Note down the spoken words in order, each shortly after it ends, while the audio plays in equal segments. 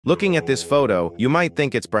Looking at this photo, you might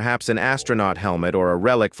think it's perhaps an astronaut helmet or a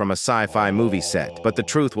relic from a sci-fi movie set, but the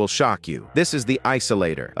truth will shock you. This is the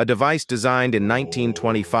Isolator, a device designed in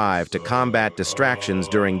 1925 to combat distractions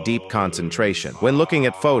during deep concentration. When looking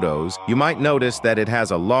at photos, you might notice that it has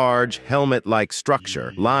a large, helmet-like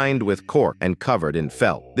structure lined with cork and covered in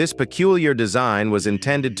felt. This peculiar design was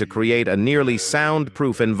intended to create a nearly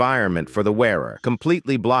soundproof environment for the wearer,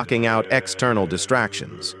 completely blocking out external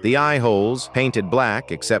distractions. The eye holes, painted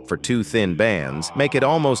black except for two thin bands, make it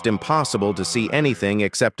almost impossible to see anything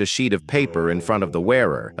except a sheet of paper in front of the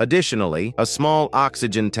wearer. Additionally, a small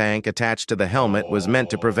oxygen tank attached to the helmet was meant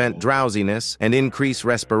to prevent drowsiness and increase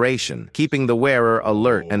respiration, keeping the wearer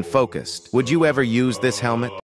alert and focused. Would you ever use this helmet?